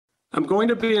I'm going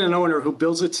to be an owner who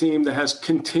builds a team that has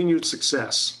continued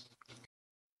success.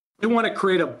 We want to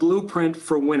create a blueprint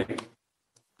for winning.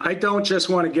 I don't just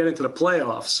want to get into the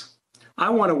playoffs. I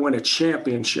want to win a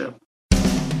championship.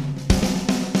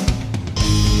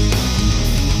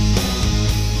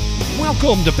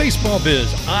 Welcome to Baseball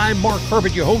Biz. I'm Mark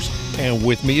Herbert, your host, and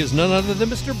with me is none other than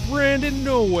Mr. Brandon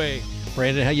Norway.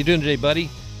 Brandon, how you doing today, buddy?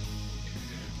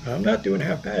 I'm not doing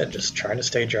half bad. Just trying to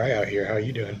stay dry out here. How are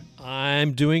you doing?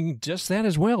 I'm doing just that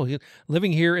as well.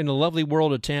 Living here in the lovely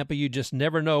world of Tampa, you just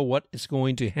never know what is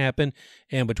going to happen.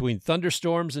 And between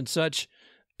thunderstorms and such,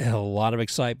 a lot of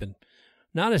excitement.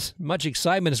 Not as much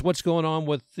excitement as what's going on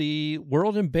with the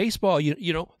world in baseball.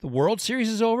 You know, the World Series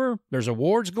is over. There's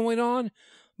awards going on.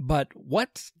 But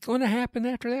what's going to happen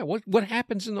after that? What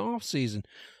happens in the offseason?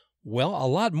 Well, a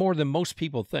lot more than most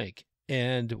people think.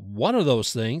 And one of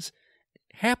those things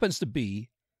happens to be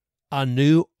a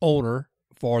new owner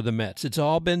for the Mets. It's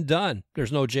all been done.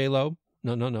 There's no J-Lo.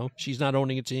 No. She's not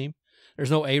owning a team.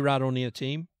 There's no A-Rod owning a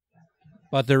team.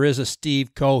 But there is a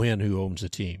Steve Cohen who owns a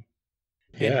team.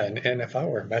 Yeah, and if I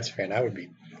were a Mets fan, I would be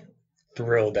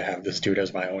thrilled to have this dude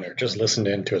as my owner. Just listened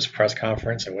in to his press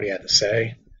conference and what he had to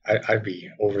say. I'd be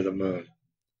over the moon.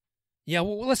 Yeah,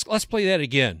 well, let's play that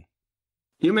again.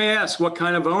 You may ask what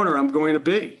kind of owner I'm going to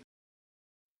be.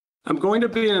 I'm going to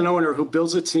be an owner who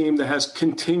builds a team that has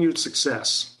continued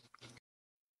success.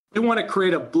 We want to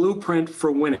create a blueprint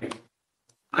for winning.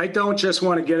 I don't just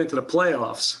want to get into the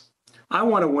playoffs. I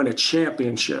want to win a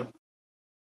championship.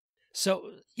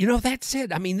 So, that's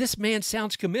it. I mean, this man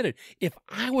sounds committed. If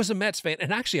I was a Mets fan,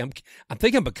 and actually I'm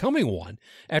thinking I'm becoming one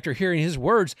after hearing his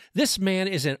words, this man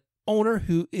is an owner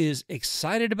who is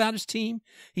excited about his team.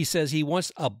 He says he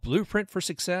wants a blueprint for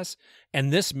success,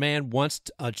 and this man wants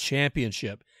a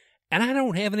championship. And I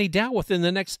don't have any doubt within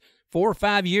the next 4 or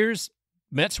 5 years,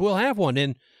 Mets will have one.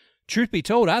 And truth be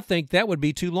told, I think that would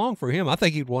be too long for him. I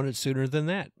think he'd want it sooner than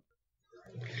that.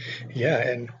 Yeah,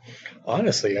 and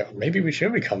honestly, maybe we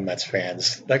should become Mets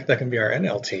fans. That can be our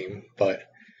NL team. But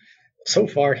so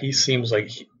far, he seems like,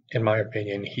 in my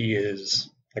opinion, he is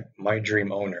like my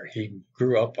dream owner. He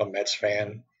grew up a Mets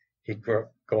fan. He grew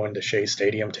up going to Shea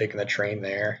Stadium, taking the train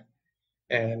there.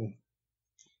 And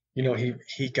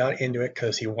he got into it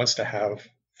because he wants to have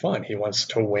fun. He wants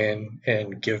to win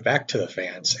and give back to the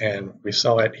fans. And we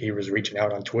saw it. He was reaching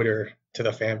out on Twitter to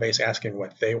the fan base, asking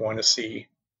what they want to see.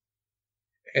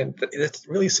 And it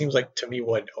really seems like, to me,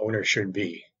 what owner should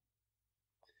be.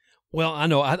 Well, I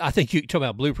know. I think you talk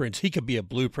about blueprints. He could be a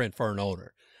blueprint for an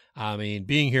owner. I mean,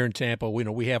 being here in Tampa,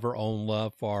 we have our own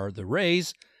love for the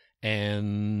Rays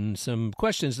and some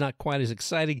questions not quite as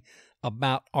exciting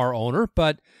about our owner.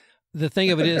 But the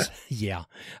thing of it is, yeah,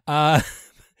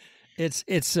 it's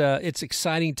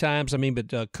exciting times. I mean,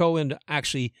 but Cohen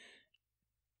actually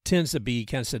tends to be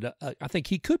kind of said, I think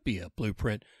he could be a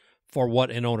blueprint for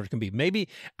what an owner can be. Maybe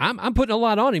I'm putting a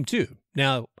lot on him too.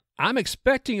 Now, I'm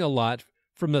expecting a lot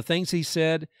from the things he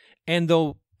said, and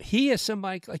though he is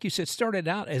somebody, like you said, started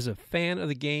out as a fan of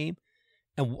the game,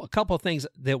 and a couple of things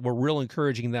that were real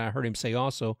encouraging that I heard him say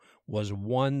also was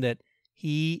one, that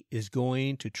he is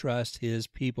going to trust his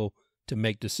people to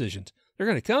make decisions. They're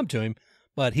going to come to him,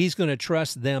 but he's going to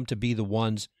trust them to be the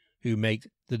ones who make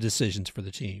the decisions for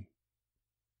the team.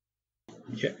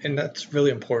 Yeah, and that's really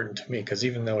important to me because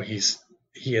even though he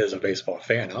is a baseball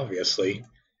fan, obviously,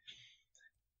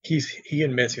 he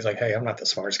admits, he's like, hey, I'm not the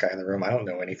smartest guy in the room. I don't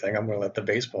know anything. I'm going to let the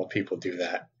baseball people do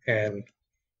that. And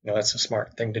that's a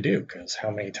smart thing to do, because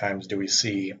how many times do we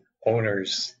see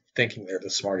owners thinking they're the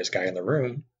smartest guy in the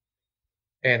room,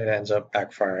 and it ends up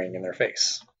backfiring in their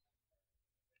face?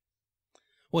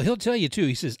 Well, he'll tell you too.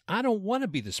 He says, I don't want to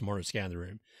be the smartest guy in the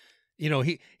room.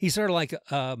 He's sort of like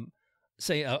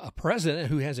say a president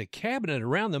who has a cabinet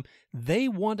around them. They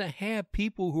want to have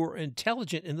people who are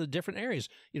intelligent in the different areas,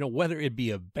 whether it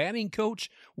be a batting coach,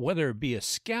 whether it be a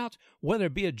scout, whether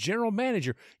it be a general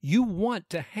manager. You want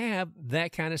to have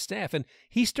that kind of staff. And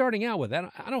he's starting out with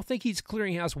that. I don't think he's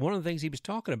clearing house. One of the things he was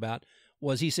talking about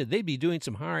was, he said they'd be doing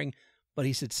some hiring, but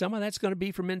he said some of that's going to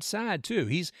be from inside too.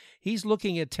 He's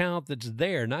looking at talent that's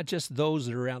there, not just those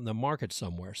that are out in the market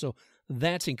somewhere. So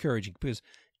that's encouraging, because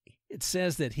it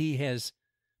says that he has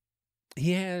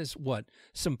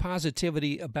some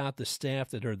positivity about the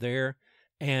staff that are there,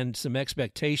 and some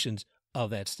expectations of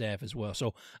that staff as well.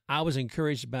 So I was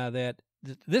encouraged by that.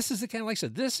 This is the kind of, like I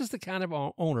said, this is the kind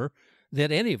of owner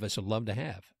that any of us would love to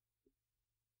have.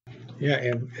 Yeah,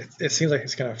 and it seems like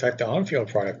it's going to affect the on-field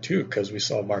product too, because we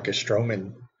saw Marcus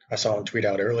Stroman. I saw him tweet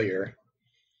out earlier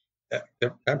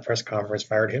that press conference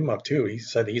fired him up too. He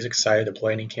said he's excited to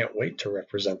play and he can't wait to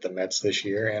represent the Mets this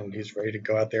year, and he's ready to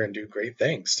go out there and do great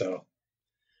things. So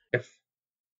if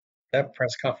that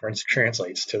press conference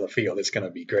translates to the field, it's going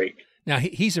to be great. Now,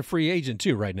 he's a free agent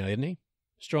too right now, isn't he,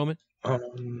 Stroman? I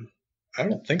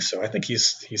don't think so. I think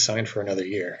he's signed for another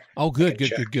year. Oh, good.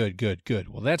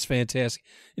 Well, that's fantastic.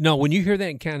 No, when you hear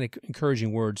that kind of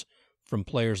encouraging words from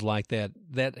players like that,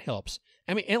 that helps.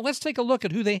 I mean, and let's take a look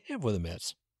at who they have with the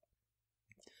Mets.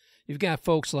 You've got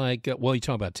folks like, well, you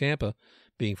talk about Tampa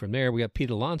being from there. We got Pete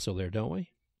Alonso there, don't we?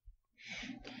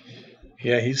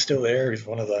 Yeah, he's still there. He's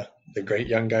one of the great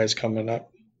young guys coming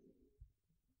up.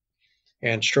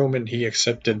 And Stroman, he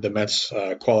accepted the Mets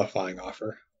qualifying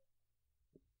offer.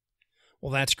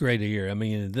 Well, that's great to hear. I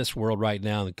mean, in this world right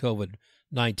now, the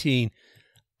COVID-19,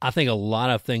 I think a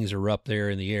lot of things are up there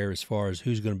in the air as far as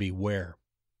who's going to be where.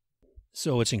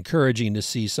 So it's encouraging to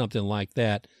see something like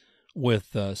that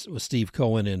with Steve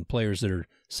Cohen and players that are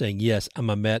saying, yes,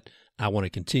 I'm a Met. I want to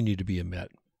continue to be a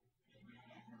Met.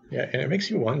 Yeah, and it makes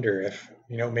you wonder if,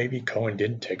 maybe Cohen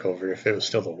did take over. If it was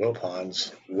still the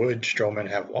Wilpons, would Stroman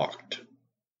have walked?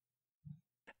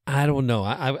 I don't know.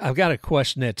 I've got to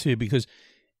question that too, because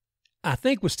I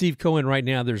think with Steve Cohen right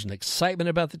now, there's an excitement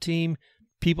about the team.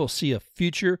 People see a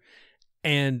future.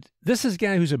 And this is a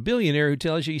guy who's a billionaire who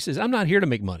tells you, he says, I'm not here to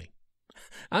make money.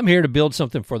 I'm here to build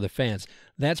something for the fans.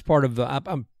 That's part of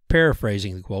I'm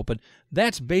paraphrasing the quote, but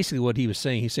that's basically what he was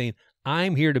saying. He's saying,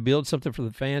 I'm here to build something for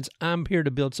the fans. I'm here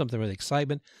to build something with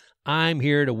excitement. I'm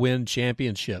here to win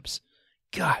championships.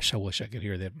 Gosh, I wish I could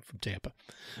hear that from Tampa.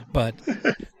 But,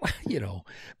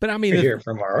 but I mean, hear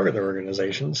from our other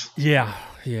organizations. Yeah.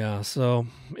 So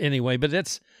anyway, but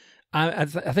I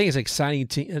think it's an exciting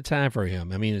time for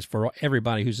him. I mean, it's for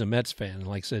everybody who's a Mets fan. And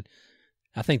like I said,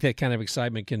 I think that kind of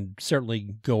excitement can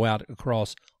certainly go out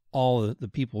across all the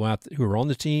people out who are on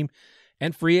the team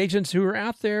and free agents who are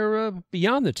out there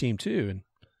beyond the team too. And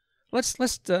let's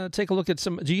take a look at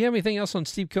some. Do you have anything else on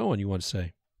Steve Cohen you want to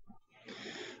say?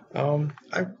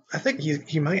 I think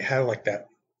he might have like that.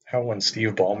 How when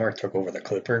Steve Ballmer took over the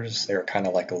Clippers, they were kind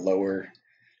of like a lower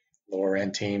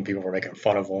end team. People were making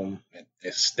fun of them, and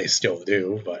they still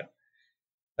do. But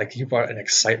like he brought an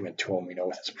excitement to him,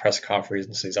 with his press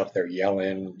conferences. He's up there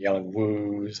yelling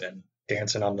woos and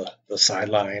dancing on the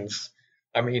sidelines.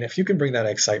 I mean, if you can bring that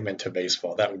excitement to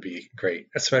baseball, that would be great,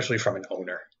 especially from an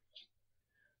owner.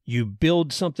 You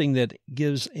build something that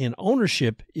gives an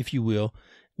ownership, if you will,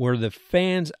 where the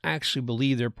fans actually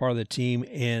believe they're part of the team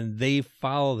and they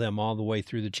follow them all the way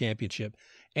through the championship.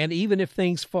 And even if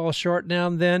things fall short now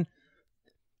and then,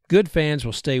 good fans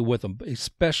will stay with them,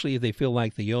 especially if they feel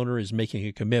like the owner is making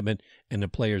a commitment and the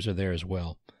players are there as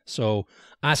well. So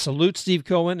I salute Steve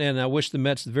Cohen, and I wish the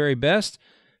Mets the very best.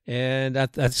 And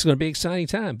that's going to be an exciting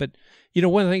time. But,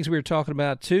 one of the things we were talking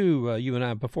about, too, you and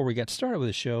I, before we got started with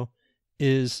the show,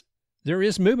 is there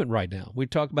is movement right now. We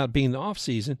talked about being the off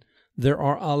season. There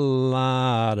are a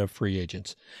lot of free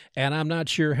agents. And I'm not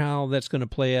sure how that's going to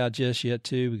play out just yet,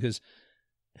 too, because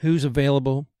who's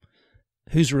available,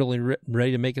 who's really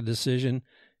ready to make a decision,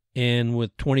 and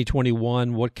with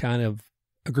 2021, what kind of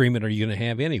agreement are you going to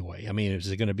have anyway? I mean, is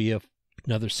it going to be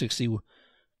another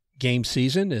 60-game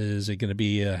season? Is it going to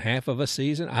be a half of a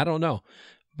season? I don't know.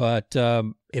 But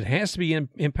it has to be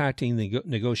impacting the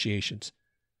negotiations.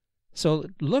 So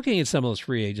looking at some of those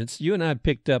free agents, you and I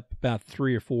picked up about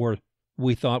 3 or 4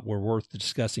 we thought were worth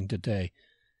discussing today.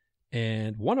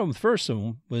 And one of them, the first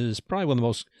one, was probably one of the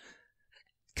most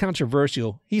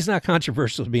controversial. He's not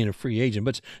controversial being a free agent,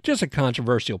 but just a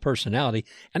controversial personality,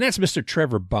 and that's Mr.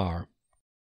 Trevor Bauer.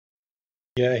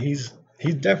 Yeah,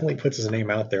 he definitely puts his name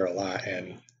out there a lot,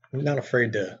 and not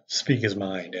afraid to speak his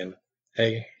mind. And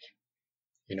hey,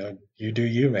 you do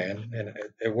you, man. And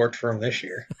it worked for him this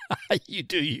year. You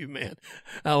do you, man.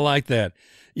 I like that.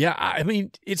 Yeah, I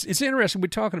mean, it's interesting. We're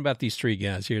talking about these 3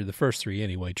 guys here, the first 3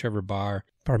 anyway. Trevor Bauer,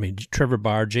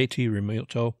 JT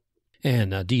Realmuto,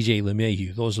 and DJ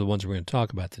LeMahieu. Those are the ones we're going to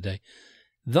talk about today.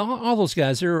 All those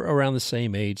guys are around the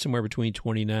same age, somewhere between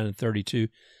 29 and 32.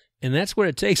 And that's what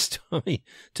it takes, Tommy,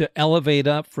 to elevate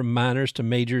up from minors to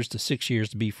majors to 6 years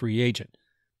to be free agent.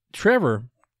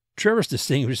 Trevor's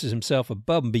distinguishes himself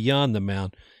above and beyond the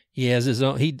mound. He has his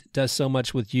own. He does so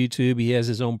much with YouTube. He has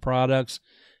his own products,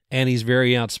 and he's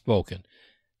very outspoken.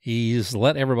 He's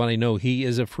let everybody know he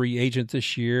is a free agent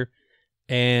this year,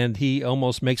 and he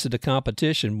almost makes it a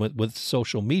competition with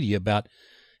social media about,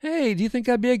 hey, do you think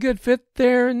I'd be a good fit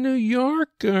there in New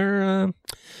York? Or,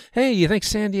 hey, you think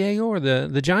San Diego or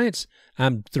the Giants?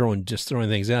 I'm throwing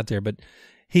things out there, but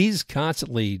he's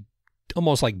constantly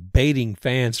almost like baiting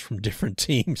fans from different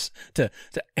teams to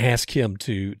ask him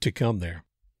to come there.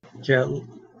 Yeah,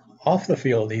 off the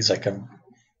field, he's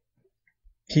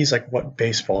he's like what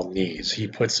baseball needs. He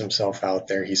puts himself out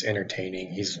there. He's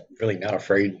entertaining. He's really not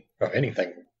afraid of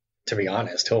anything, to be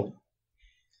honest. He'll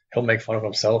make fun of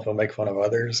himself. He'll make fun of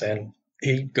others, and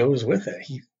he goes with it.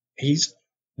 He's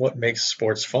what makes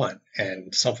sports fun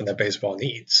and something that baseball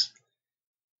needs.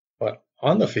 But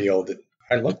on the field,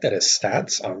 I looked at his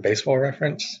stats on Baseball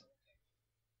Reference.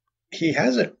 He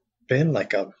hasn't been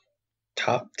like a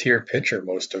top tier pitcher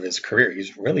most of his career.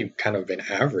 He's really kind of been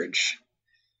average.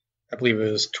 I believe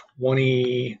it was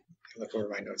 20. Look over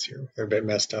my notes here. They're a bit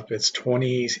messed up. It's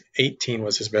 2018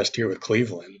 was his best year with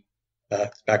Cleveland.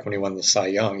 Back when he won the Cy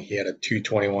Young, he had a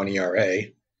 2.21 ERA.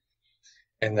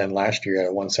 And then last year he had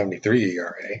a 1.73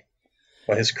 ERA.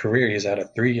 But his career, he's at a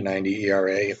 3.90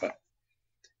 ERA. But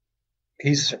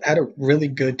he's had a really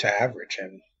good to average.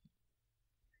 And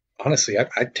honestly,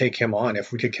 I'd take him on.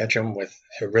 If we could catch him with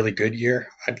a really good year,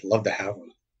 I'd love to have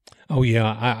him. Oh, yeah,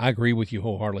 I agree with you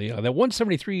wholeheartedly. That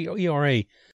 1.73 ERA,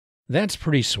 that's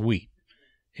pretty sweet.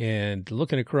 And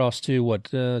looking across to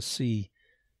let's see,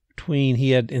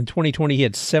 in 2020, he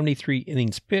had 73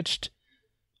 innings pitched,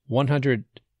 100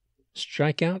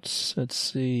 strikeouts. Let's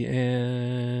see,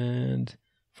 and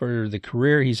for the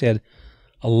career, he's had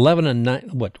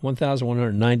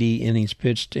 1,190 innings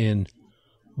pitched and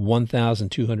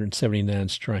 1,279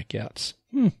 strikeouts.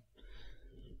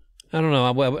 I don't know.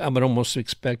 I would almost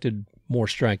expected more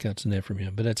strikeouts than that from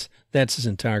him, but that's his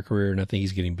entire career, and I think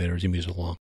he's getting better as he moves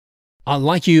along.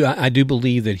 Like you, I do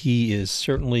believe that he is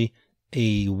certainly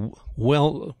he's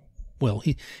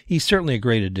certainly a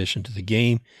great addition to the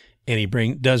game, and he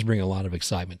does bring a lot of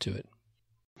excitement to it.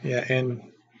 Yeah,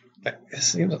 and it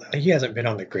seems like he hasn't been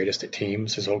on the greatest of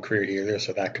teams his whole career either,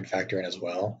 so that could factor in as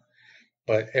well.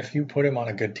 But if you put him on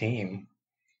a good team,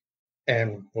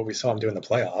 and what we saw him do in the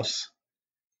playoffs,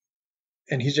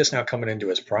 and he's just now coming into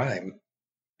his prime,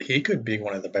 he could be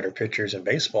one of the better pitchers in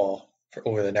baseball for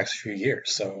over the next few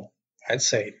years. So I'd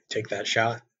say take that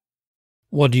shot.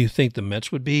 Well, do you think the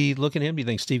Mets would be looking at him? Do you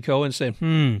think Steve Cohen said,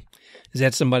 is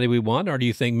that somebody we want? Or do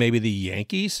you think maybe the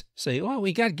Yankees say, well,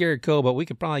 we got Garrett Cole, but we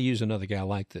could probably use another guy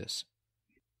like this?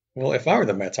 Well, if I were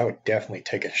the Mets, I would definitely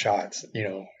take a shot.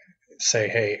 Say,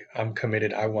 hey, I'm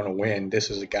committed. I want to win. This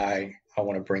is a guy I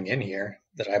want to bring in here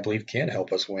that I believe can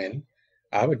help us win.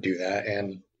 I would do that.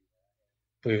 And I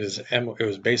believe it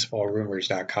was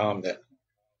baseballrumors.com that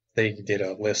they did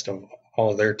a list of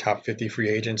all of their top 50 free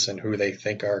agents and who they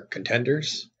think are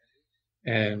contenders.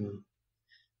 And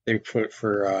they put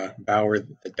for Bauer,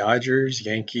 the Dodgers,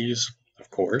 Yankees,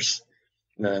 of course.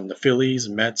 And then the Phillies,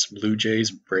 Mets, Blue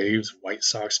Jays, Braves, White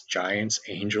Sox, Giants,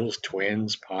 Angels,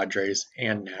 Twins, Padres,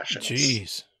 and Nationals.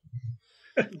 Jeez.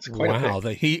 It's quite wow.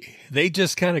 They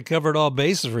just kind of covered all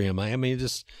bases for him. I mean,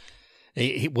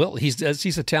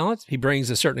 he's a talent. He brings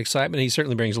a certain excitement. He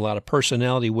certainly brings a lot of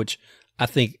personality, which I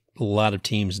think a lot of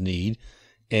teams need.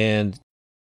 And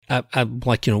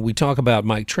we talk about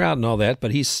Mike Trout and all that,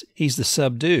 but he's the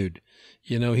sub dude.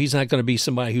 He's not going to be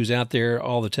somebody who's out there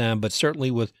all the time, but certainly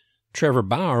with Trevor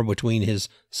Bauer, between his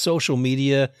social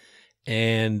media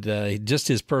and just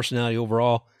his personality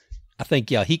overall, I think,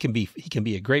 he can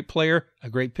be a great player, a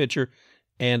great pitcher,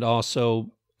 and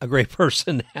also a great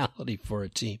personality for a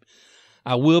team.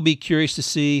 I will be curious to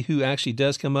see who actually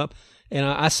does come up. And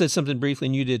I said something briefly,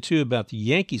 and you did too, about the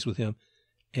Yankees with him.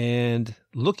 And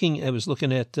I was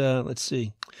looking at, let's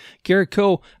see, Garrett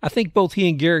Cole. I think both he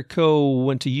and Garrett Cole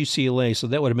went to UCLA, so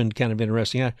that would have been kind of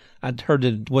interesting. I'd heard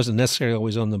that it wasn't necessarily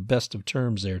always on the best of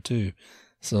terms there too.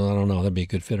 So I don't know, that'd be a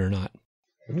good fit or not.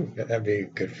 Ooh, that'd be a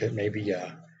good fit. Maybe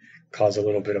cause a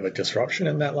little bit of a disruption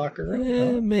in that locker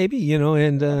room. Maybe,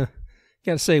 and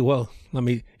got to say, well,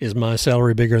 is my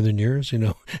salary bigger than yours? There's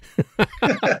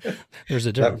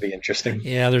a different. That would be interesting.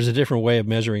 Yeah, there's a different way of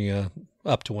measuring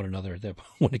up to one another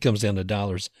when it comes down to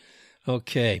dollars.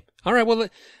 Okay, all right. Well,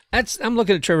 I'm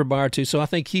looking at Trevor Bauer too, so I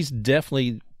think he's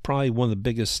definitely probably one of the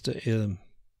biggest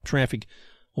traffic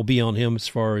will be on him as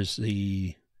far as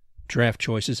the draft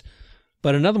choices.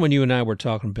 But another one you and I were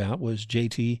talking about was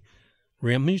JT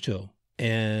Realmuto,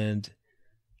 and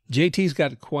JT's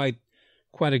got quite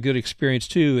a good experience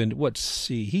too. And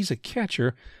he's a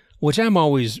catcher, which I'm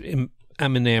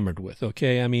enamored with.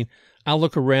 Okay, I mean, I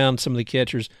look around some of the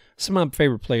catchers. Some of my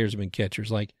favorite players have been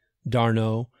catchers, like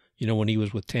Darno, when he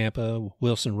was with Tampa,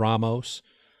 Wilson Ramos,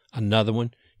 another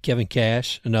one, Kevin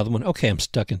Cash, another one. Okay, I'm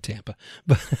stuck in Tampa,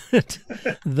 but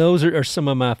those are some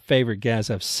of my favorite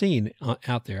guys I've seen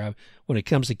out there. When it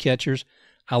comes to catchers,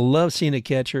 I love seeing a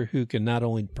catcher who can not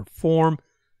only perform,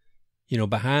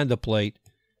 behind the plate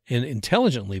and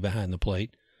intelligently behind the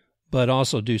plate, but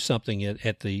also do something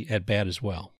at bat as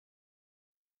well.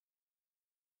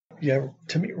 Yeah,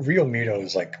 to me, Realmuto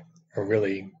is like a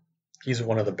really he's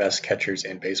one of the best catchers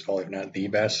in baseball, if not the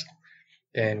best.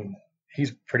 And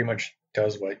he's pretty much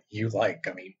does what you like.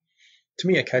 I mean, to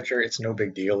me, a catcher, it's no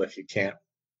big deal if you can't,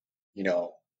 you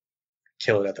know,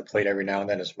 kill it at the plate every now and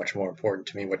then. It's much more important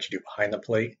to me what you do behind the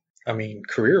plate. I mean,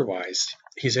 career-wise,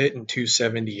 he's hitting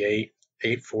 278,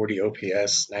 840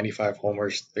 OPS, 95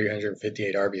 homers,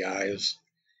 358 RBIs,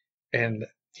 and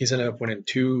he's ended up winning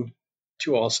two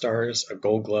All-Stars, a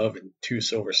Gold Glove, and 2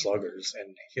 Silver Sluggers.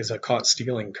 And he has a caught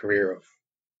stealing career of,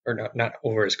 or not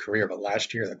over his career, but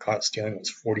last year the caught stealing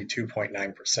was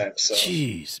 42.9%. So,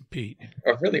 jeez, Pete,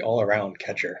 a really all-around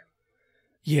catcher.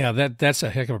 Yeah, that's a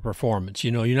heck of a performance.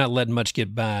 You know, you're not letting much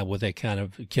get by with that kind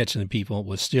of catching the people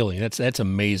with stealing. That's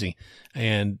amazing,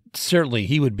 and certainly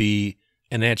he would be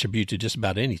an attribute to just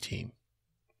about any team.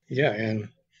 Yeah, and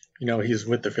you know he's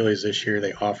with the Phillies this year.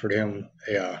 They offered him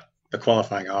the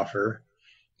qualifying offer.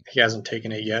 He hasn't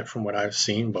taken it yet, from what I've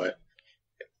seen. But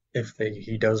if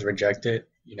he does reject it,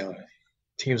 you know,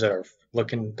 teams that are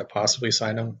looking to possibly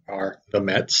sign him are the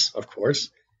Mets, of course.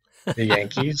 The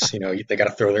Yankees, you know, they got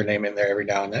to throw their name in there every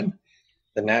now and then.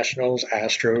 The Nationals,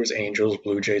 Astros, Angels,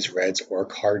 Blue Jays, Reds, or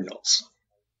Cardinals.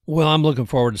 Well, I'm looking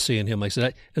forward to seeing him. Like I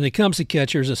said, when it comes to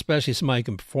catchers, especially somebody who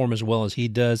can perform as well as he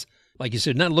does, like you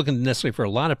said, not looking necessarily for a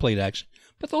lot of plate action,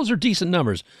 but those are decent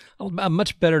numbers. A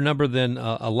much better number than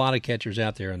a lot of catchers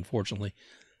out there, unfortunately.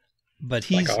 But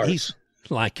he's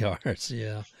like ours,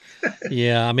 yeah.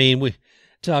 Yeah, I mean, we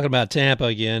talking about Tampa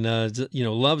again, you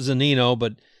know, love Zunino,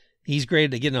 but he's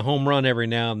great at getting a home run every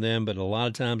now and then, but a lot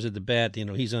of times at the bat, you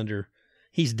know,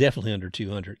 he's definitely under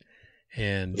 200.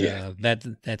 And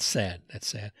that's sad. That's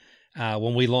sad.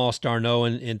 When we lost D'Arnaud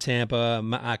in Tampa,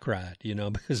 I cried, you know,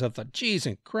 because I thought, geez,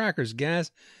 and crackers,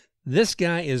 guys, this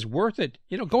guy is worth it.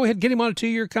 You know, go ahead, get him on a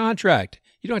 2-year contract.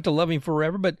 You don't have to love him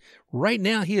forever, but right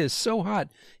now he is so hot.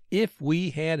 If we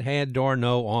had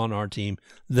D'Arnaud on our team,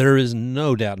 there is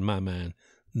no doubt in my mind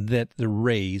that the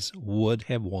Rays would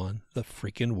have won the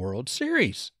freaking World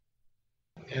Series.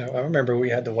 Yeah, I remember we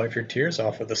had to wipe your tears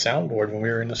off with the soundboard when we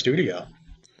were in the studio.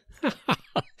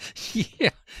 Yeah,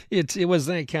 it was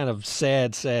that kind of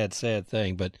sad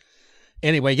thing. But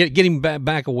anyway, getting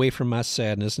back away from my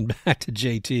sadness and back to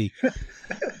JT.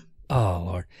 Oh,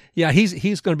 Lord. Yeah,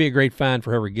 he's going to be a great find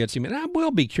for whoever gets him. And I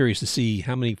will be curious to see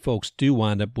how many folks do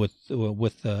wind up with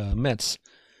Mets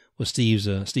with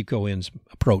Steve Cohen's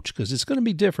approach, because it's going to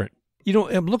be different. You know,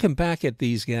 I'm looking back at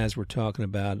these guys we're talking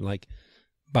about, like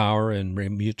Bauer and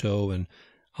Realmuto and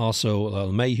also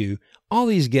LeMahieu. All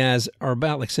these guys are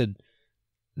about, like I said,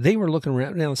 they were looking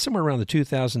around now somewhere around the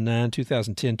 2009,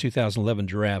 2010, 2011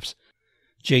 drafts.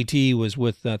 JT was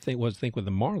with I think with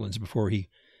the Marlins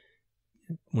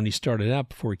when he started out,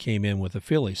 before he came in with the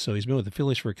Phillies. So he's been with the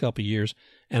Phillies for a couple of years,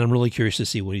 and I'm really curious to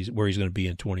see where he's going to be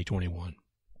in 2021.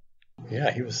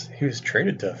 Yeah, he was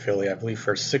traded to Philly, I believe,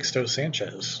 for Sixto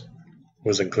Sanchez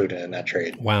was included in that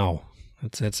trade. Wow,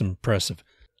 that's impressive.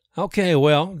 Okay,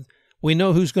 well, we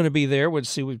know who's going to be there. Let's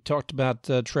see, we've talked about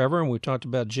Trevor and we've talked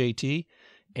about JT,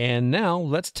 and now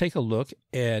let's take a look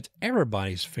at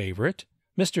everybody's favorite,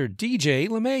 Mr. DJ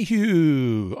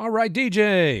LeMahieu. All right,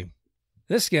 DJ.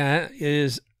 This guy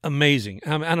is amazing.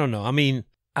 I don't know. I mean,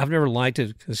 I've never liked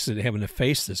it having to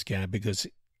face this guy, because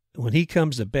when he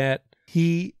comes to bat,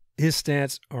 his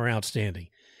stats are outstanding.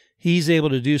 He's able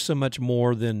to do so much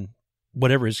more than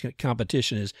whatever his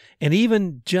competition is. And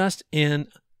even just in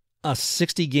a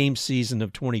 60-game season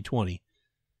of 2020,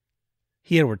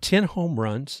 he had over 10 home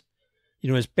runs. You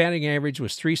know, his batting average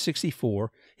was .364.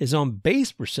 His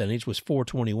on-base percentage was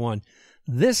 .421.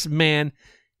 This man,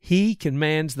 he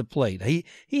commands the plate.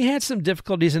 He had some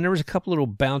difficulties, and there was a couple little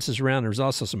bounces around. There was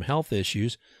also some health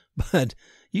issues. But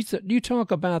you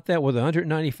talk about that with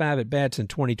 195 at-bats in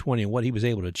 2020 and what he was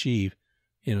able to achieve.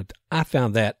 You know, I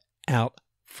found that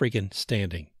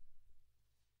out-freaking-standing.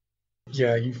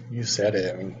 Yeah, you said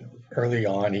it. I mean, early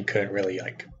on, he couldn't really,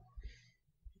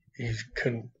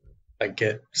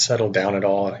 get settled down at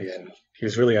all. And he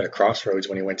was really at a crossroads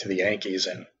when he went to the Yankees,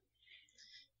 and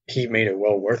he made it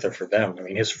well worth it for them. I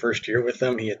mean, his first year with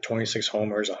them, he had 26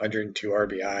 homers, 102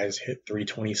 RBIs, hit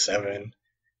 .327.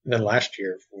 And then last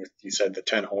year, you said the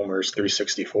 10 homers,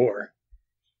 .364.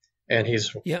 And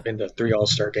he's been to 3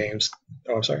 All-Star games.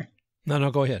 Oh, I'm sorry. No,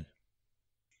 go ahead.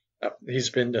 He's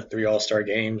been to 3 All-Star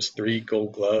games, 3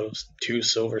 Gold Gloves, 2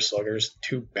 Silver Sluggers,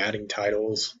 2 batting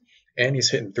titles, and he's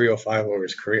hitting .305 over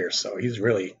his career. So he's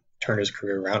really turned his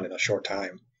career around in a short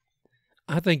time.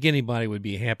 I think anybody would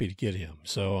be happy to get him.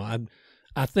 So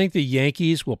I think the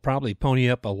Yankees will probably pony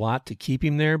up a lot to keep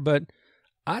him there, but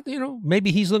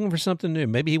maybe he's looking for something new.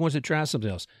 Maybe he wants to try something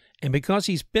else. And because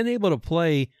he's been able to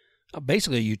play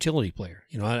basically a utility player.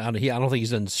 I don't think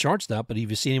he's done shortstop, but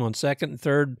you've seen him on second and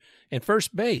third and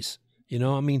first base.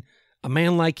 A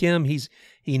man like him,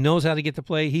 he knows how to get the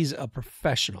play. He's a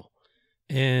professional,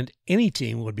 and any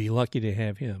team would be lucky to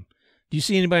have him. Do you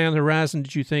see anybody on the horizon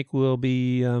that you think will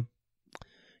be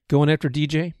going after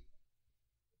DJ?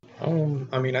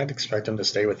 I'd expect him to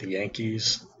stay with the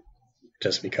Yankees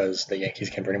just because the Yankees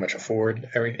can pretty much afford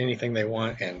anything they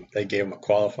want, and they gave him a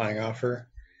qualifying offer.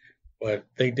 But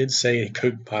they did say he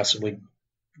could possibly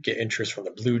get interest from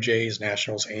the Blue Jays,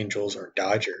 Nationals, Angels, or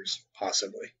Dodgers,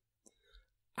 possibly.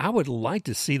 I would like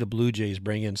to see the Blue Jays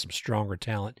bring in some stronger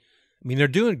talent. They're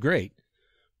doing great,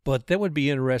 but that would be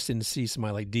interesting to see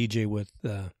somebody like DJ with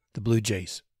the Blue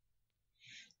Jays.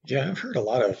 Yeah, I've heard a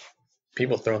lot of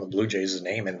people throwing the Blue Jays'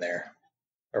 name in there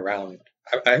around.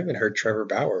 I even heard Trevor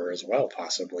Bauer as well,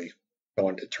 possibly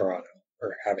going to Toronto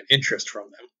or have an interest from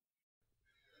them.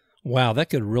 Wow, that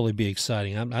could really be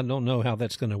exciting. I don't know how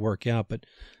that's going to work out, but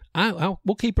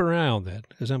we'll keep an eye on that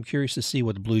because I'm curious to see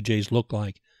what the Blue Jays look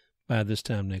like by this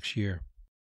time next year.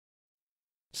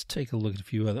 Let's take a look at a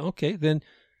few other. Okay, then,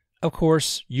 of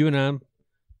course, you and I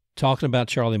talking about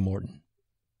Charlie Morton.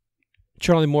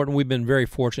 Charlie Morton, we've been very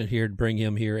fortunate here to bring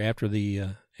him here after he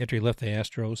left the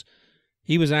Astros.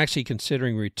 He was actually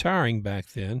considering retiring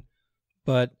back then,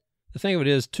 but the thing of it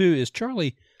is, too, is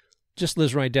Charlie just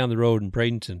lives right down the road in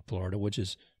Bradenton, Florida, which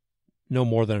is no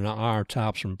more than an hour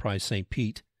tops from probably St.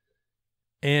 Pete.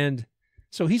 And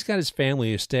so he's got his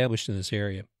family established in this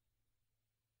area.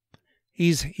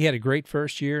 He had a great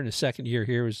first year, and his second year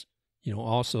here was,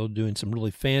 also doing some really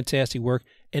fantastic work,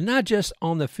 and not just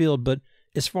on the field, but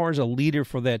as far as a leader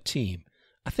for that team.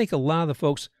 I think a lot of the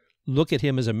folks look at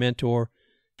him as a mentor.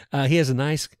 He has a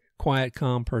nice, quiet,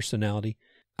 calm personality.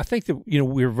 I think that,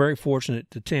 we're very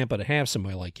fortunate to Tampa to have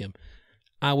somebody like him.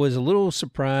 I was a little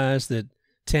surprised that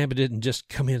Tampa didn't just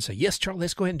come in and say, yes, Charlie,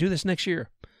 let's go ahead and do this next year.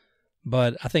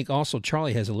 But I think also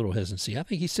Charlie has a little hesitancy. I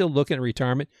think he's still looking at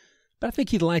retirement, but I think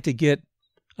he'd like to get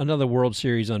another World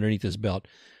Series underneath his belt.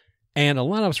 And a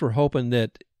lot of us were hoping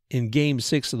that in Game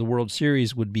 6 of the World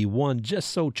Series would be won just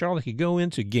so Charlie could go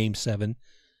into Game 7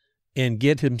 and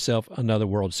get himself another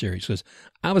World Series. Because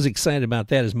I was excited about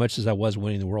that as much as I was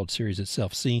winning the World Series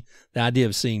itself. The idea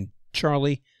of seeing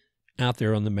Charlie out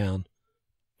there on the mound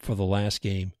for the last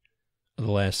game of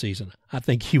the last season. I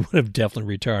think he would have definitely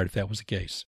retired if that was the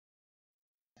case.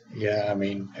 Yeah,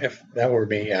 if that were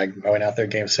me, going out there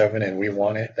Game 7 and we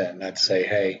won it, then I'd say,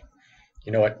 hey,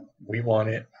 you know what? We won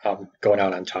it. I'm going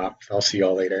out on top. I'll see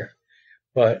y'all later.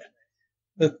 But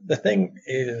the thing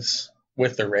is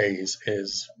with the Rays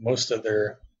is most of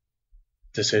their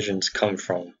decisions come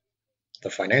from the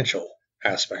financial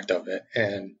aspect of it.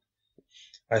 And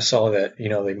I saw that,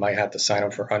 they might have to sign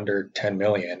him for under $10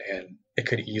 million, and it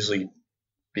could easily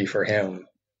be for him,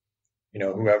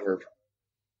 whoever,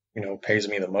 pays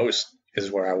me the most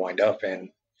is where I wind up. And,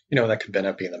 that could end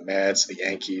up being the Mets, the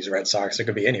Yankees, Red Sox. It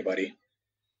could be anybody.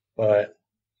 But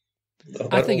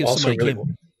I think if somebody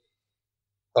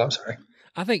I'm sorry.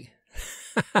 I think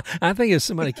if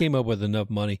somebody came up with enough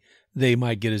money, they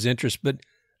might get his interest. But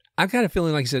I've got a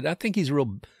feeling, like I said, I think he's a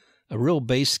real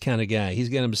base kind of guy. He's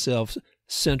got himself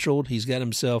centraled. He's got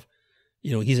himself,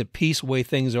 he's at peace the way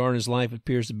things are in his life, it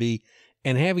appears to be.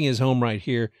 And having his home right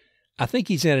here, I think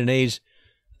he's at an age,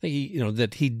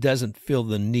 that he doesn't feel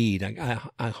the need.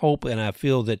 I hope and I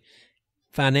feel that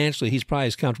financially he's probably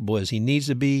as comfortable as he needs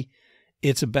to be.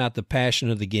 It's about the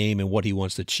passion of the game and what he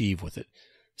wants to achieve with it.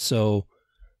 So,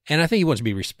 and I think he wants to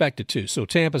be respected too. So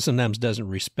Tampa sometimes doesn't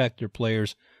respect their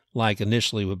players, like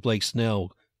initially with Blake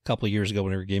Snell a couple of years ago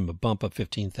when they gave him a bump of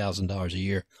 $15,000 a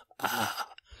year.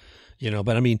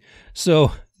 But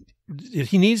so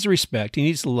he needs the respect. He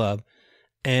needs the love.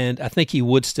 And I think he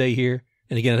would stay here.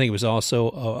 And again, I think it was also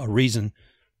a reason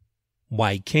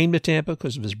why he came to Tampa,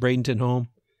 because of his Bradenton home,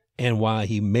 and why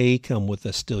he may come with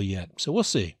us still yet. So we'll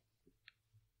see.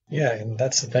 Yeah, and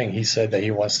that's the thing. He said that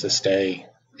he wants to stay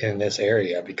in this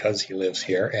area because he lives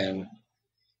here. And,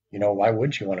 why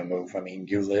would you want to move?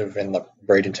 You live in the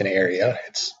Bradenton area.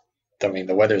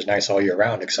 The weather's nice all year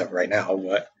round, except right now,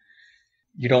 but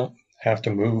you don't have to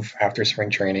move after spring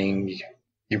training.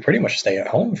 You pretty much stay at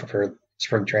home for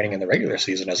spring training in the regular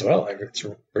season as well. It's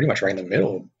pretty much right in the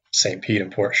middle of St. Pete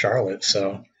and Port Charlotte.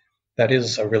 So that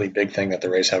is a really big thing that the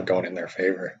Rays have going in their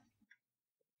favor.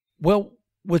 Well,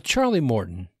 with Charlie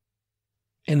Morton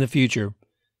in the future,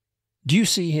 do you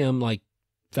see him like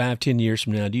 5-10 years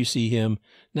from now? Do you see him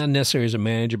not necessarily as a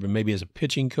manager, but maybe as a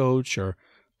pitching coach, or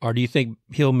do you think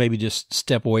he'll maybe just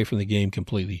step away from the game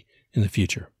completely in the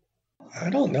future?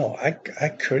 I don't know. I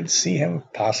could see him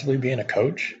possibly being a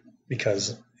coach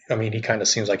because, he kind of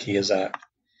seems like he is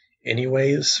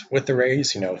anyways with the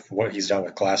Rays. What he's done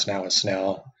with Glasnow and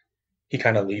Snell, he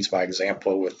kind of leads by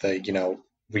example with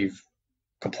we've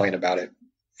complained about it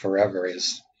forever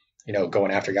is,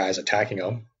 going after guys, attacking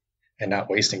them and not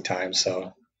wasting time.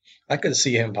 So I could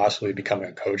see him possibly becoming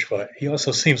a coach, but he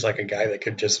also seems like a guy that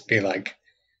could just be like,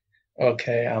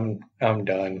 okay, I'm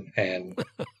done. And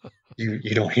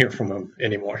you don't hear from him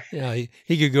anymore. Yeah,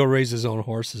 he could go raise his own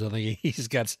horses. I think he's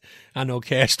got. I know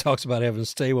Cash talks about having a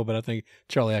stable, but I think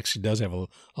Charlie actually does have a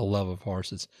love of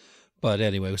horses. But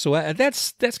anyway, so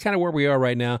that's kind of where we are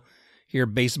right now here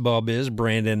at Baseball Biz.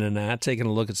 Brandon and I taking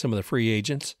a look at some of the free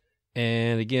agents,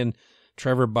 and again,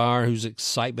 Trevor Bauer, whose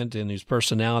excitement and whose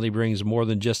personality brings more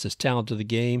than just his talent to the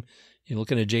game. You're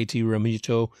looking at JT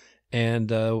Realmuto,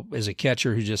 and as a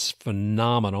catcher who's just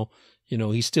phenomenal.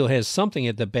 He still has something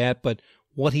at the bat, but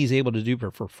what he's able to do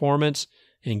for performance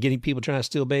and getting people trying to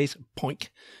steal base, poink,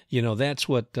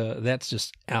 that's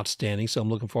just outstanding. So I'm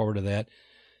looking forward to that.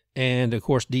 And of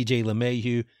course, DJ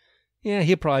LeMahieu, yeah,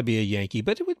 he'll probably be a Yankee,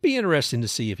 but it would be interesting to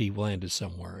see if he landed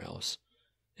somewhere else.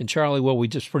 And Charlie, well, we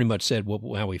just pretty much said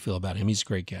how we feel about him. He's a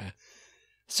great guy.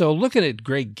 So looking at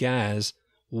great guys,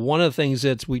 one of the things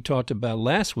that we talked about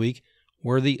last week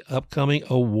were the upcoming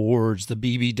awards, the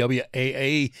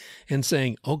BBWAA, and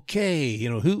saying, okay,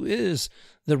 who is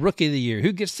the Rookie of the Year?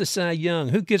 Who gets the Cy Young?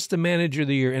 Who gets the Manager of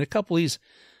the Year? And a couple of these,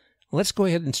 let's go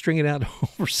ahead and string it out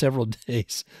over several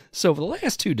days. So for the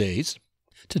last 2 days,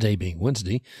 today being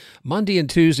Wednesday, Monday and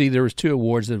Tuesday, there was 2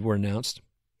 awards that were announced.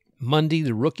 Monday,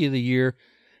 the Rookie of the Year,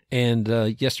 and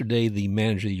yesterday, the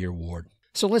Manager of the Year award.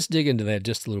 So let's dig into that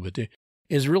just a little bit.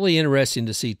 It's really interesting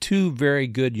to see 2 very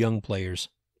good young players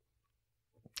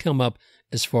come up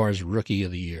as far as Rookie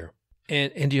of the Year.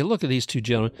 And you look at these 2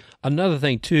 gentlemen, another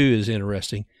thing too is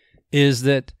interesting, is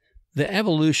that the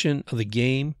evolution of the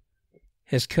game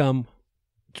has come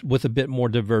with a bit more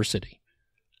diversity.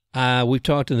 We've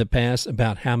talked in the past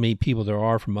about how many people there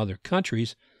are from other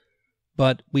countries,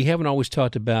 but we haven't always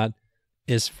talked about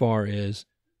as far as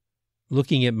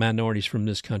looking at minorities from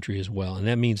this country as well. And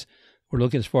that means we're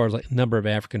looking as far as like number of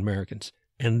African Americans.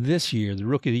 And this year, the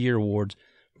Rookie of the Year awards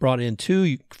brought in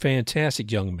 2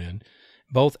 fantastic young men,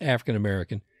 both African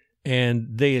American, and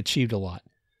they achieved a lot.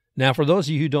 Now, for those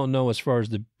of you who don't know, as far as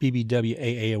the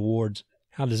BBWAA awards,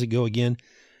 how does it go again?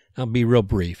 I'll be real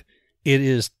brief. It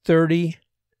is 30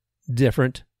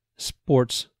 different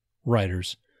sports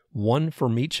writers, one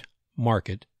from each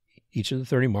market, each of the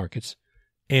 30 markets,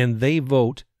 and they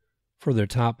vote for their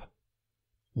top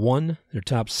 1, their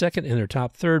top 2nd, and their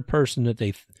top 3rd person that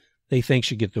they think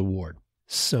should get the award.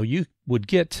 So you would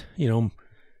get,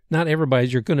 not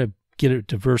everybody's, you're going to get a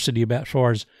diversity about as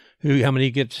far as how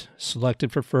many get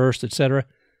selected for first, etc.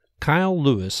 Kyle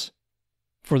Lewis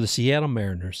for the Seattle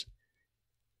Mariners,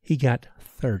 he got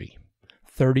 30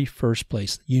 first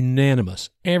place, unanimous.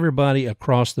 Everybody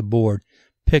across the board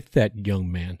picked that young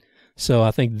man. So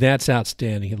I think that's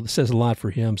outstanding. It says a lot for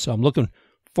him. So I'm looking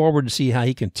forward to see how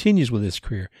he continues with his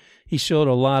career. He showed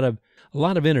a lot of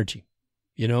energy,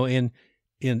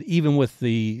 and even with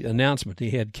the announcement,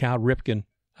 he had Cal Ripken,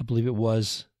 I believe it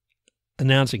was,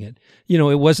 announcing it.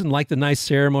 It wasn't like the nice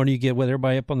ceremony you get with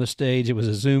everybody up on the stage. It was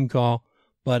a Zoom call,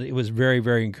 but it was very,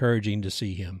 very encouraging to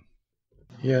see him.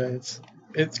 Yeah,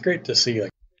 it's great to see.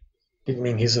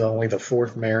 He's only the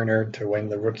 4th Mariner to win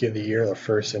the Rookie of the Year, the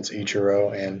first since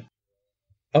Ichiro. And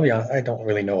I'll be honest, I don't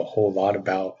really know a whole lot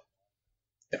about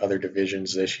the other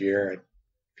divisions this year. I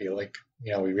feel like,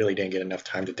 we really didn't get enough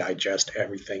time to digest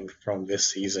everything from this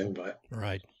season. But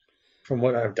right, from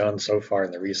what I've done so far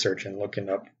in the research and looking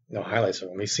up highlights of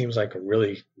him, he seems like a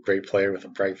really great player with a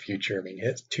bright future. He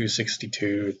hits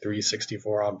 262,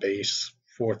 364 on base,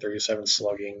 437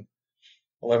 slugging,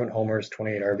 11 homers,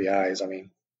 28 RBIs.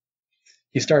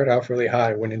 He started out really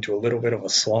high, went into a little bit of a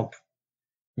slump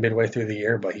midway through the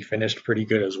year, but he finished pretty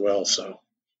good as well. So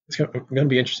it's going to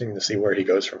be interesting to see where he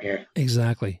goes from here.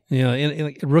 Exactly.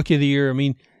 In Rookie of the Year,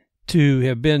 to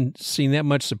have been seeing that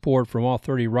much support from all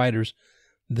 30 writers,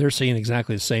 they're seeing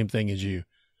exactly the same thing as you.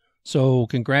 So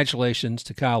congratulations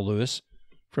to Kyle Lewis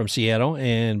from Seattle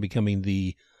and becoming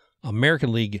the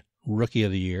American League Rookie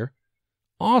of the Year.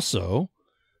 Also,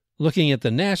 looking at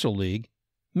the National League,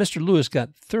 Mr. Lewis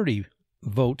got 30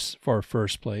 votes for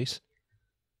first place.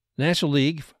 National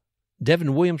League,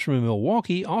 Devin Williams from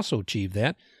Milwaukee also achieved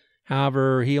that.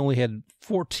 However, he only had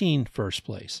 14 first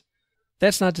place.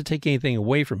 That's not to take anything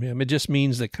away from him. It just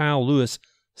means that Kyle Lewis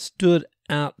stood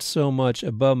out so much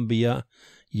above and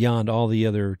beyond all the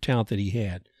other talent that he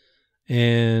had.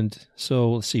 And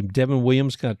so, let's see, Devin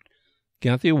Williams got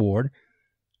the award.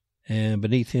 And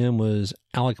beneath him was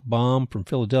Alec Baum from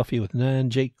Philadelphia with 9.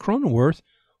 Jake Cronenworth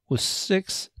with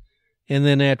 6. and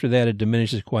then after that it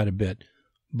diminishes quite a bit.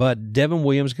 But Devin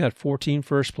Williams got 14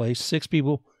 first place, 6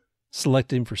 people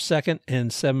selected him for second,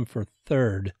 and 7 for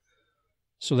third.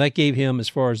 So that gave him, as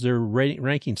far as their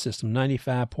ranking system,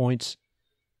 95 points,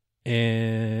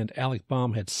 and Alec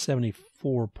Baum had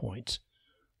 74 points.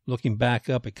 Looking back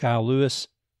up at Kyle Lewis,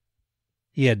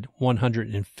 he had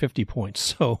 150 points.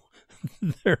 So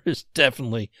there is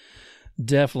definitely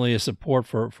a support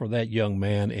for that young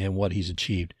man and what he's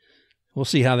achieved. We'll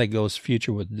see how that goes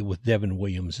future with Devin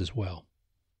Williams as well.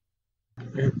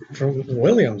 For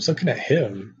Williams, looking at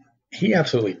him, he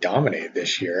absolutely dominated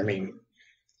this year. I mean,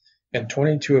 in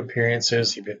 22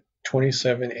 appearances, he pitched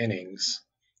 27 innings,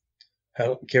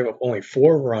 gave up only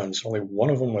 4 runs. Only one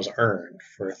of them was earned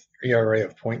for an ERA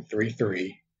of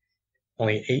 .33.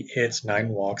 Only 8 hits, 9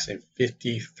 walks, and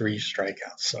 53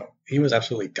 strikeouts. So he was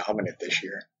absolutely dominant this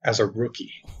year as a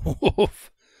rookie.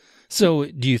 So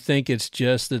do you think it's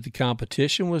just that the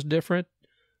competition was different?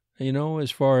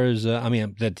 As far as,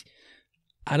 that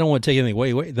I don't want to take anything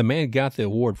away. The man got the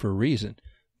award for a reason.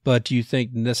 But do you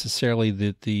think necessarily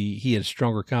that he had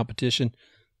stronger competition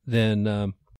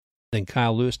than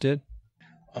Kyle Lewis did?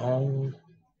 I'm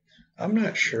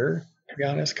not sure, to be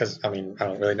honest, because, I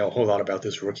don't really know a whole lot about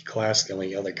this rookie class. The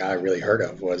only other guy I really heard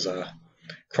of was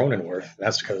Cronenworth.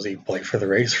 That's because he played for the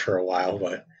Rays for a while,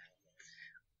 but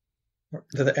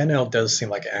the NL does seem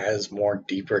like it has more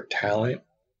deeper talent,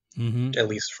 at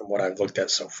least from what I've looked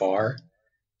at so far.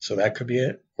 So that could be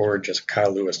it, or just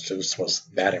Kyle Lewis just was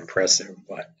that impressive.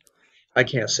 But I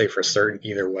can't say for certain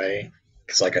either way,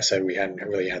 because like I said, we hadn't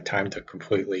really had time to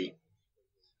completely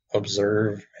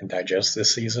observe and digest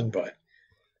this season, but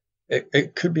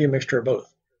it could be a mixture of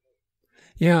both.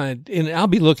 Yeah, and I'll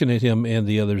be looking at him and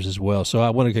the others as well. So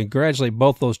I want to congratulate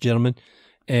both those gentlemen,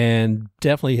 and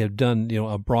definitely have done,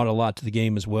 brought a lot to the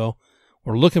game as well.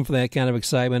 We're looking for that kind of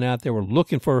excitement out there. We're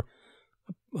looking for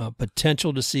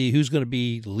potential to see who's going to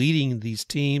be leading these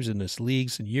teams in this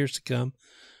leagues in years to come.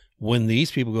 When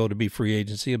these people go to be free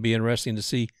agency, it'll be interesting to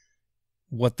see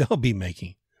what they'll be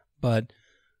making. But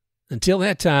until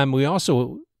that time, we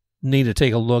also need to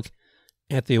take a look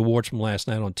at the awards from last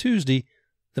night on Tuesday,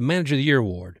 the Manager of the Year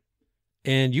award.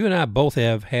 And you and I both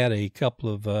have had a couple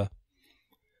of,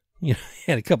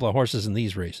 horses in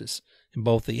these races in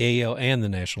both the AL and the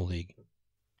National League.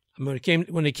 When it came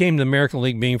to the American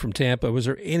League being from Tampa, was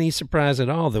there any surprise at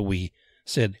all that we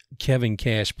said, Kevin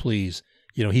Cash, please?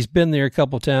 He's been there a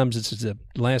couple of times. It's the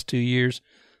last 2 years.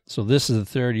 So this is the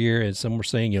third year. And some were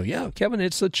saying, yeah, Kevin,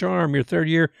 it's the charm, your third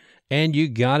year, and you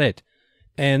got it.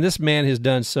 And this man has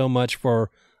done so much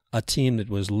for a team that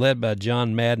was led by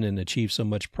John Madden and achieved so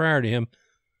much prior to him.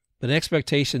 But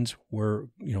expectations were,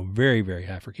 very, very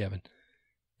high for Kevin.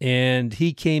 And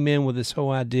he came in with this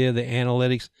whole idea of the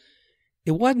analytics.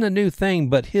 It wasn't a new thing,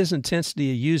 but his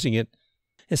intensity of using it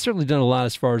has certainly done a lot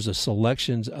as far as the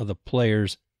selections of the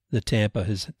players that Tampa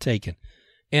has taken.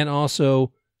 And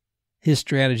also his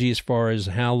strategy as far as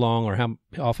how long or how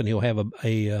often he'll have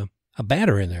a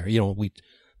batter in there.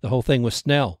 The whole thing with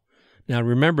Snell. Now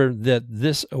remember that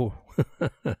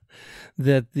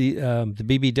that the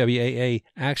BBWAA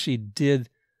actually did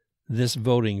this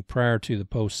voting prior to the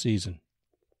postseason.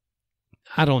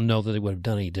 I don't know that they would have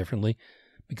done any differently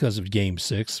because of Game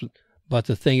 6, but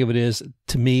the thing of it is,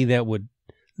 to me, that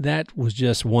was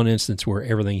just one instance where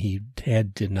everything he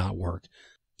had did not work.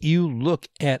 You look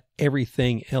at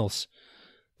everything else.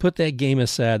 Put that game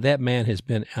aside. That man has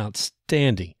been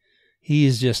outstanding. He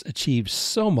has just achieved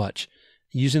so much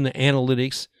using the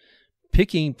analytics,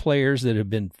 picking players that have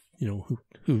been,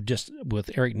 who just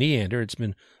with Eric Neander, it's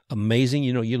been amazing.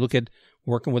 You look at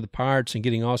working with the Pirates and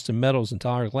getting Austin Meadows and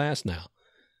Tyler Glass now.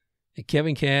 And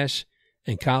Kevin Cash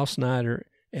and Kyle Snyder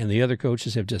and the other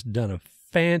coaches have just done a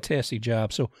fantastic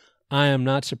job. So I am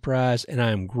not surprised, and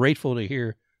I am grateful to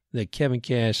hear that Kevin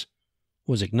Cash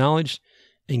was acknowledged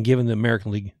and given the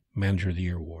American League Manager of the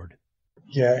Year award.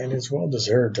 Yeah, and it's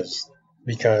well-deserved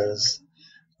because,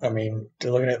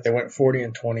 looking at they went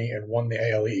 40-20 and won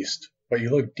the AL East. But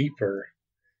you look deeper,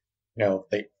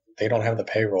 they don't have the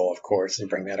payroll, of course. They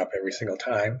bring that up every single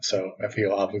time, so I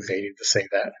feel obligated to say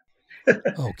that.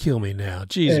 Oh, kill me now.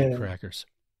 Jesus crackers.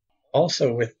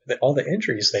 Also, with all the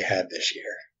injuries they had this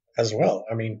year as well.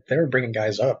 They were bringing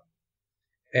guys up,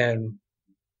 and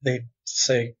they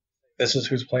say, this is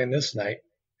who's playing this night.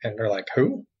 And they're like,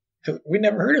 who? We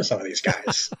never heard of some of these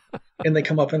guys. And they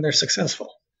come up and they're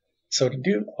successful. So to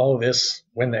do all this,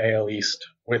 win the AL East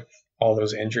with all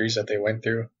those injuries that they went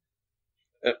through,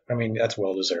 that's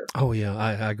well-deserved. Oh, yeah,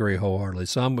 I agree wholeheartedly.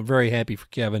 So I'm very happy for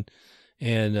Kevin,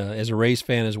 and as a Rays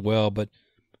fan as well. But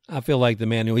I feel like the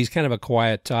man, he's kind of a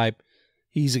quiet type.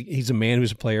 He's a man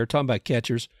who's a player. Talking about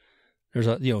catchers, there's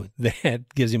a,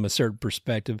 that gives him a certain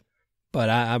perspective, but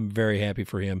I'm very happy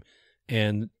for him,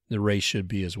 and the Rays should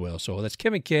be as well. So that's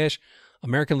Kevin Cash,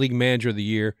 American League Manager of the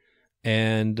Year.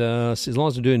 And as long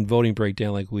as we're doing voting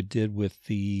breakdown like we did with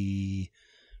the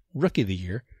Rookie of the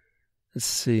Year, let's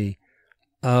see,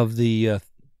 of the,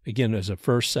 again, there's a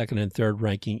first, second, and third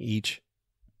ranking. Each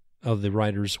of the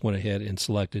writers went ahead and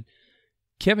selected.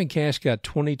 Kevin Cash got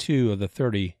 22 of the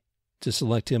 30 to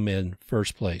select him in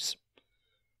first place,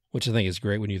 which I think is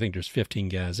great when you think there's 15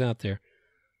 guys out there.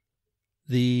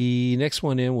 The next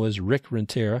one in was Rick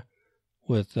Renteria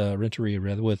with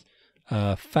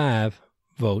 5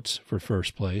 votes for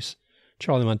first place.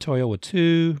 Charlie Montoya with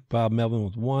 2, Bob Melvin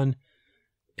with 1,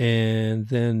 and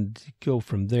then to go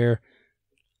from there,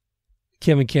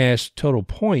 Kevin Cash total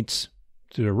points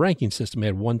through the ranking system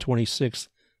had 126.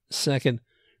 Second,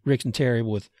 Rick Renteria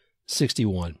with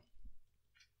 61.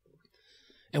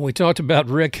 And we talked about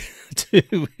Rick,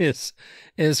 too,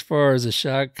 as far as the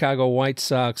Chicago White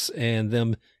Sox and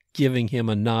them giving him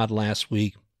a nod last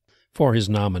week for his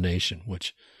nomination,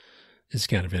 which is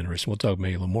kind of interesting. We'll talk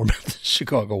maybe a little more about the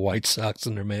Chicago White Sox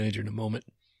and their manager in a moment.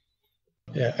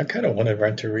 Yeah, I kind of wanted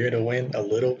Renteria to win a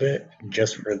little bit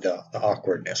just for the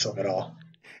awkwardness of it all.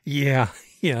 Yeah.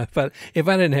 But if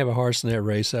I didn't have a horse in that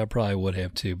race, I probably would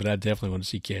have too, but I definitely want to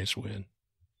see Cash win.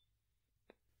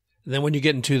 Then when you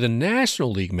get into the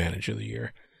National League Manager of the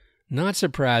Year, not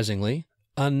surprisingly,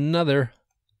 another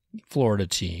Florida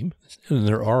team, and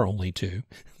there are only 2,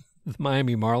 the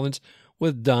Miami Marlins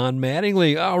with Don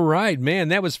Mattingly. All right, man,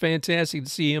 that was fantastic to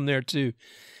see him there too.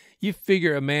 You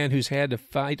figure a man who's had to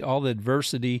fight all the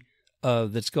adversity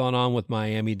that's gone on with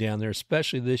Miami down there,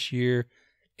 especially this year,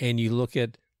 and you look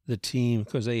at the team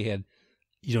because they had,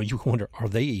 you wonder, are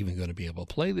they even going to be able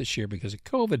to play this year because of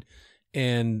COVID?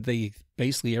 And they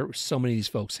basically, so many of these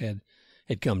folks had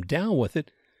come down with it.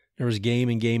 There was game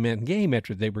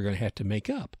after they were going to have to make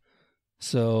up.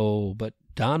 So, but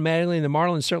Don Mattingly and the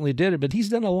Marlins certainly did it, but he's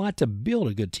done a lot to build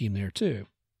a good team there too.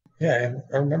 Yeah, and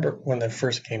I remember when they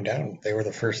first came down, they were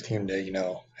the first team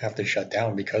to, have to shut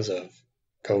down because of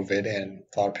COVID, and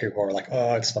a lot of people were like,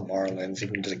 oh, it's the Marlins, you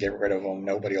can just get rid of them,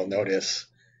 nobody will notice.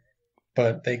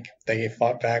 But they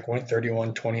fought back, went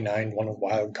 31-29, won a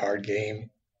wild card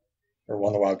game, or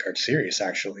won the wild card series,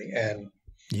 actually, and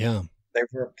yeah, they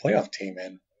were a playoff team.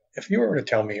 And if you were to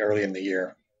tell me early in the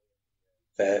year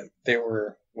that they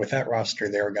were, with that roster,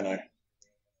 they were going to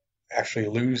actually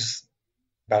lose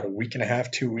about a week and a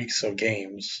half, 2 weeks of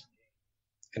games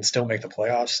and still make the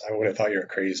playoffs, I would have thought you were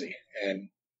crazy. And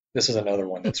this is another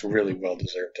one that's really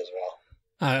well-deserved as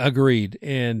well. I agreed.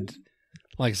 And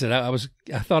like I said,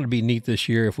 I thought it'd be neat this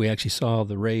year if we actually saw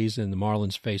the Rays and the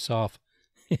Marlins face off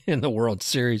in the World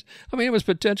Series. I mean, it was a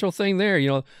potential thing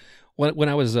there. When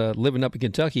I was living up in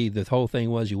Kentucky, the whole thing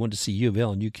was you wanted to see U of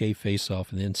L and UK face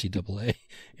off in the NCAA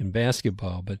in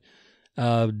basketball. But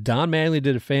Don Mattingly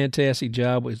did a fantastic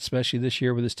job, especially this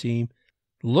year with his team.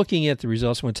 Looking at the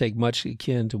results, I'm going to take much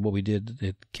akin to what we did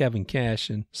at Kevin Cash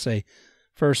and say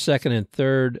first, second, and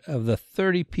third of the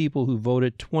 30 people who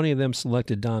voted, 20 of them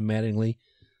selected Don Mattingly.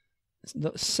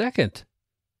 The second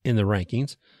in the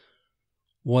rankings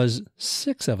was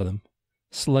 6 of them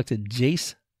selected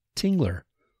Jace Tingler,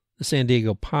 the San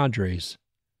Diego Padres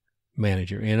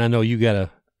manager. And I know you got a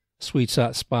sweet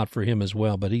spot for him as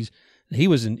well, but he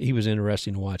was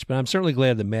interesting to watch. But I'm certainly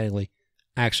glad that Mattingly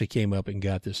actually came up and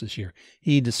got this year.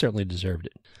 He certainly deserved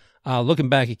it. Looking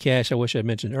back at Cash, I wish I'd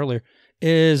mentioned earlier,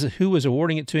 is who was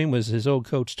awarding it to him was his old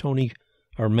coach,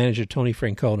 manager Tony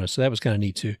Francona. So that was kind of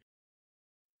neat too.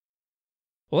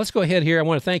 Well, let's go ahead here. I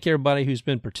want to thank everybody who's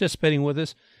been participating with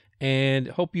us and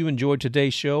hope you enjoyed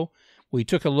today's show. We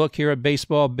took a look here at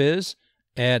Baseball Biz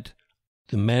at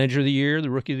the Manager of the Year, the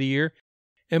Rookie of the Year,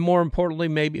 and more importantly,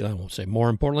 I won't say more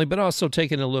importantly, but also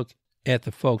taking a look at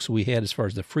the folks we had as far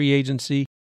as the free agency.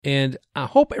 And I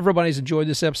hope everybody's enjoyed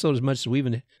this episode as much as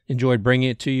we've enjoyed bringing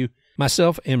it to you.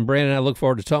 Myself and Brandon, I look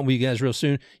forward to talking with you guys real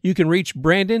soon. You can reach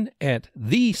Brandon at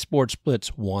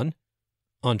TheSportsBlitz1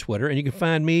 on Twitter, and you can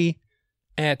find me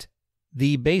at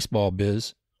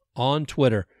TheBaseballBiz on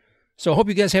Twitter. So I hope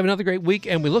you guys have another great week,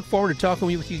 and we look forward to talking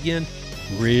with you again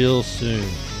real soon.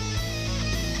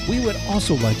 We would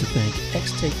also like to thank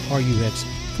X-Tape RUX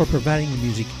for providing the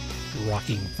music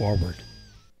Rocking Forward.